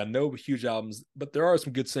 But yeah, no huge albums, but there are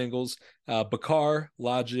some good singles. Bakar,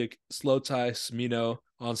 Logic, Slow Tie, Smino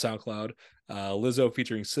on SoundCloud. Lizzo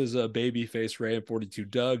featuring SZA, Babyface, Ray and 42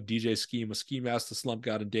 Doug, DJ Scheme, Ski Mask, The Slump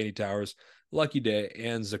God, and Danny Towers, Lucky Day,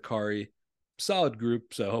 and Zakari. Solid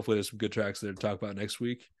group. So hopefully there's some good tracks there to talk about next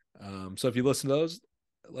week. So if you listen to those,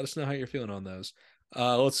 let us know how you're feeling on those.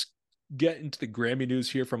 Let's get into the Grammy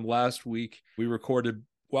news here from last week. We recorded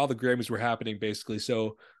while the Grammys were happening, basically.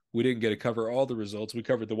 So we didn't get to cover all the results. We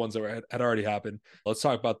covered the ones that had already happened. Let's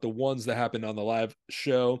talk about the ones that happened on the live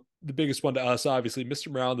show. The biggest one to us, obviously, Mr.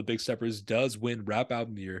 Morale and the Big Steppers does win Rap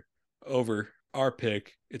Album of the Year over our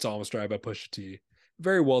pick. It's Almost Dry by Pusha T.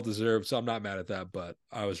 Very well deserved, so I'm not mad at that, but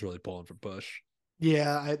I was really pulling for Push.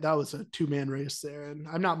 yeah, that was a 2-man race there, and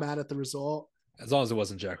I'm not mad at the result. As long as it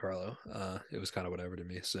wasn't Jack Harlow, it was kind of whatever to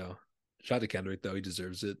me. So shout out to Kendrick, though. He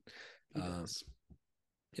deserves it.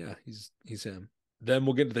 Yeah, he's him. Then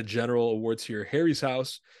we'll get into the general awards here. Harry's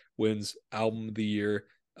House wins Album of the Year.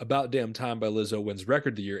 About Damn Time by Lizzo wins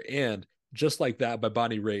Record of the Year. And Just Like That by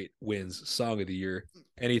Bonnie Raitt wins Song of the Year.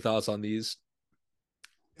 Any thoughts on these?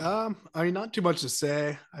 I mean, not too much to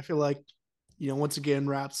say. I feel like, once again,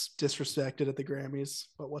 rap's disrespected at the Grammys,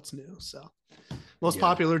 but what's new? So, most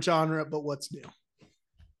popular genre, but what's new?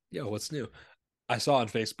 Yeah, what's new? I saw on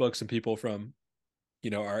Facebook some people from,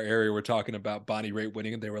 our area were talking about Bonnie Raitt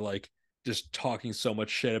winning, and they were like just talking so much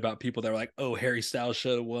shit about people that were like, "Oh, Harry Styles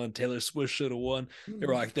should have won, Taylor Swift should have won." They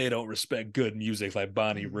were like, "They don't respect good music like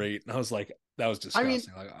Bonnie Raitt," and I was like, "That was I mean,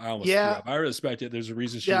 disgusting." Like, I almost threw yeah, up. I respect it. There's a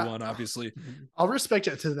reason she yeah, won, obviously. I'll respect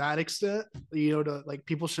it to that extent. To like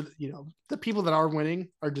people should, the people that are winning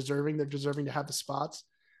are deserving. They're deserving to have the spots,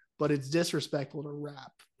 but it's disrespectful to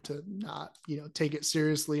rap to not, take it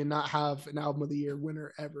seriously and not have an album of the year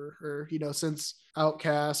winner ever, or since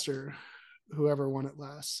Outkast or whoever won it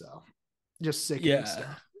last. So just sickening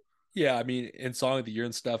stuff. Yeah. I mean, in Song of the Year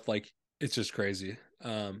and stuff, like it's just crazy.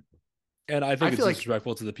 And I think I it's feel like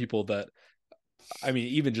disrespectful to the people that, I mean,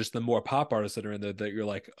 even just the more pop artists that are in there that you're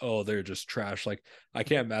like, oh, they're just trash. Like, I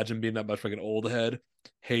can't imagine being that much like an old head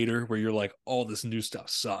hater where you're like, all this new stuff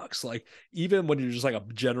sucks. Like, even when you're just like a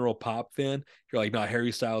general pop fan, you're like, nah,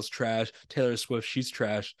 Harry Styles trash, Taylor Swift, she's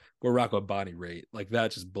trash. We're rocking with Bonnie Raitt. Like,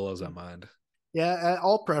 that just blows my mind. yeah,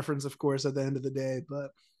 all preference, of course, at the end of the day,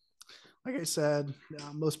 but like I said,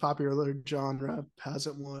 most popular genre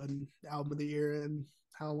hasn't won album of the year in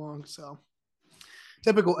how long? So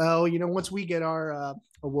typical L. Once we get our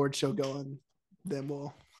award show going, then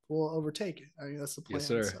we'll overtake it. I mean, that's the plan. Yes,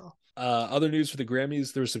 sir. So. Other news for the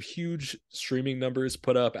Grammys, there were some huge streaming numbers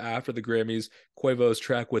put up after the Grammys. Quavo's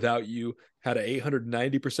track Without You had an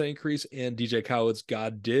 890% increase, and DJ Khaled's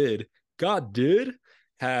God Did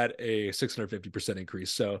had a 650%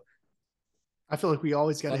 increase. So I feel like we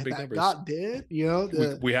always got to hit that. Numbers. God did,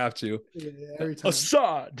 we have to. Every time.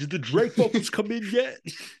 Assad, did the Drake vocals come in yet?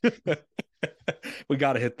 We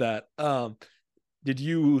got to hit that. Did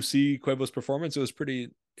you see Quavo's performance?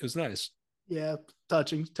 It was nice. Yeah,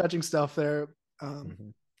 touching stuff there.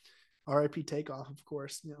 R.I.P. Takeoff, of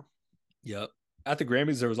course. Yep. At the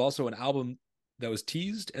Grammys, there was also an album that was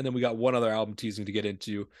teased, and then we got one other album teasing to get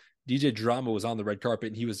into. DJ Drama was on the red carpet,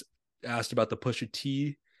 and he was asked about the Pusha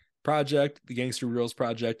T project, the Gangster Reels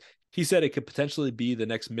project. He said it could potentially be the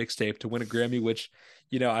next mixtape to win a Grammy, which,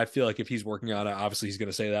 I feel like if he's working on it, obviously he's going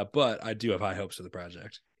to say that, but I do have high hopes for the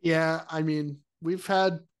project. Yeah, I mean, we've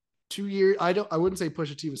had 2 years. I wouldn't say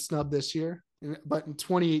Pusha T was snubbed this year, but in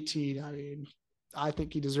 2018, I mean, I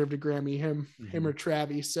think he deserved a Grammy, him or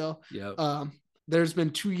Travis. So, there's been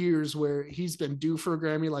 2 years where he's been due for a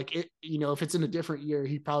Grammy. Like if it's in a different year,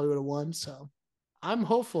 he probably would have won. So I'm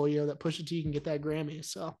hopeful, that Pusha T can get that Grammy.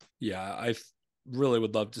 So yeah, I really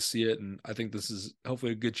would love to see it, and I think this is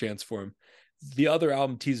hopefully a good chance for him. The other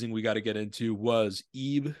album teasing we got to get into was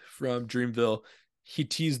Ebe from Dreamville. He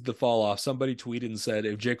teased the fall off. Somebody tweeted and said,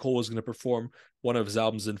 if J. Cole was going to perform one of his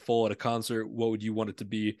albums in full at a concert, what would you want it to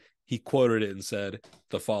be? He quoted it and said,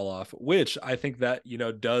 the fall off, which I think that,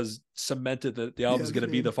 does cement it that the album is going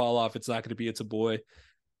to be the fall off. It's not going to be It's a Boy.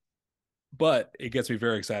 But it gets me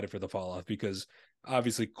very excited for the fall off because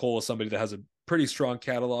obviously Cole is somebody that has a pretty strong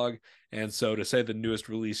catalog. And so to say the newest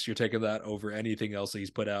release, you're taking that over anything else that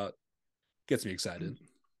he's put out gets me excited.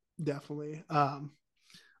 Definitely. I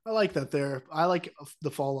like that there. I like the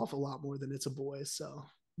fall off a lot more than It's a Boy. So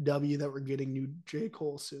W that we're getting new J.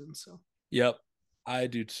 Cole soon. So yep, I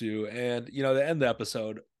do too. And to end the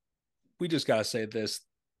episode, we just gotta say this.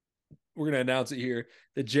 We're gonna announce it here.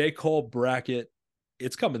 The J. Cole bracket,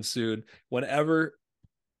 it's coming soon. Whenever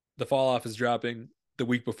the fall off is dropping the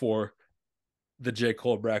week before, the J.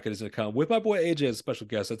 Cole bracket is gonna come with my boy AJ as a special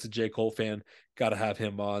guest. That's a J. Cole fan. Gotta have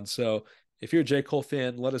him on. So if you're a J. Cole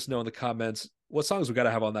fan, let us know in the comments what songs we got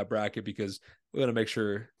to have on that bracket because we got to make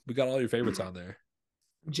sure we got all your favorites on there.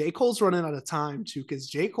 J. Cole's running out of time too because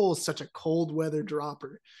J. Cole is such a cold weather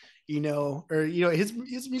dropper, his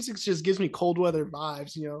music just gives me cold weather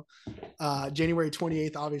vibes. January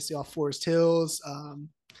 28th, obviously off Forest Hills,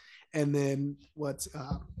 and then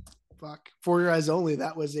For Your Eyes Only.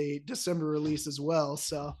 That was a December release as well.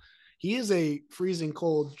 So he is a freezing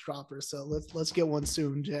cold dropper. So let's get one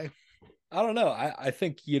soon, Jay. I don't know. I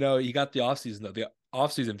think, you got the off season though. The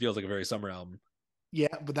off season feels like a very summer album.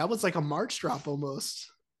 Yeah, but that was like a March drop almost.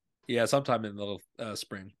 Yeah, sometime in the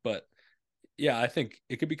spring. But yeah, I think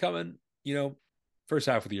it could be coming, first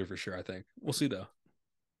half of the year for sure. I think we'll see though.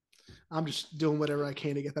 I'm just doing whatever I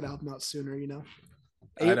can to get that album out sooner. I know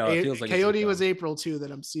it feels like Coyote was April too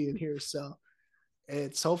that I'm seeing here, so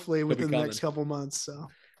it's hopefully within the next couple months. So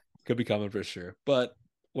could be coming for sure. But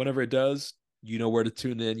whenever it does, you know where to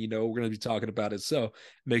tune in. You know, we're going to be talking about it. So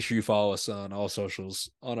make sure you follow us on all socials,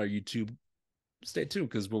 on our YouTube. Stay tuned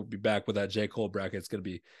because we'll be back with that J. Cole bracket. It's going to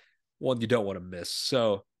be one you don't want to miss.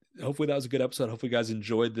 So hopefully that was a good episode. Hopefully you guys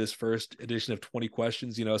enjoyed this first edition of 20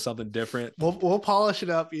 questions, you know, something different. We'll polish it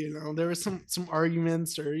up. You know, there was some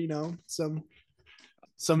arguments or, you know, some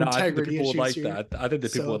No, I think the integrity people would issues like here. that. I think the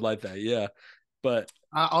people would like that. Yeah. But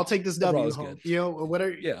I'll take this overall, W it's home. good. You know,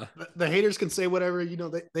 whatever. Yeah. The haters can say whatever. You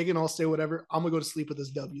know, they can all say whatever. I'm gonna go to sleep with this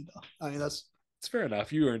W though. I mean, It's fair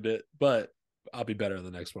enough. You earned it, but I'll be better in the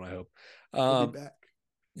next one, I hope. we'll be back.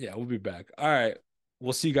 Yeah, we'll be back. All right.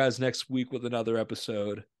 We'll see you guys next week with another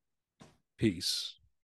episode. Peace.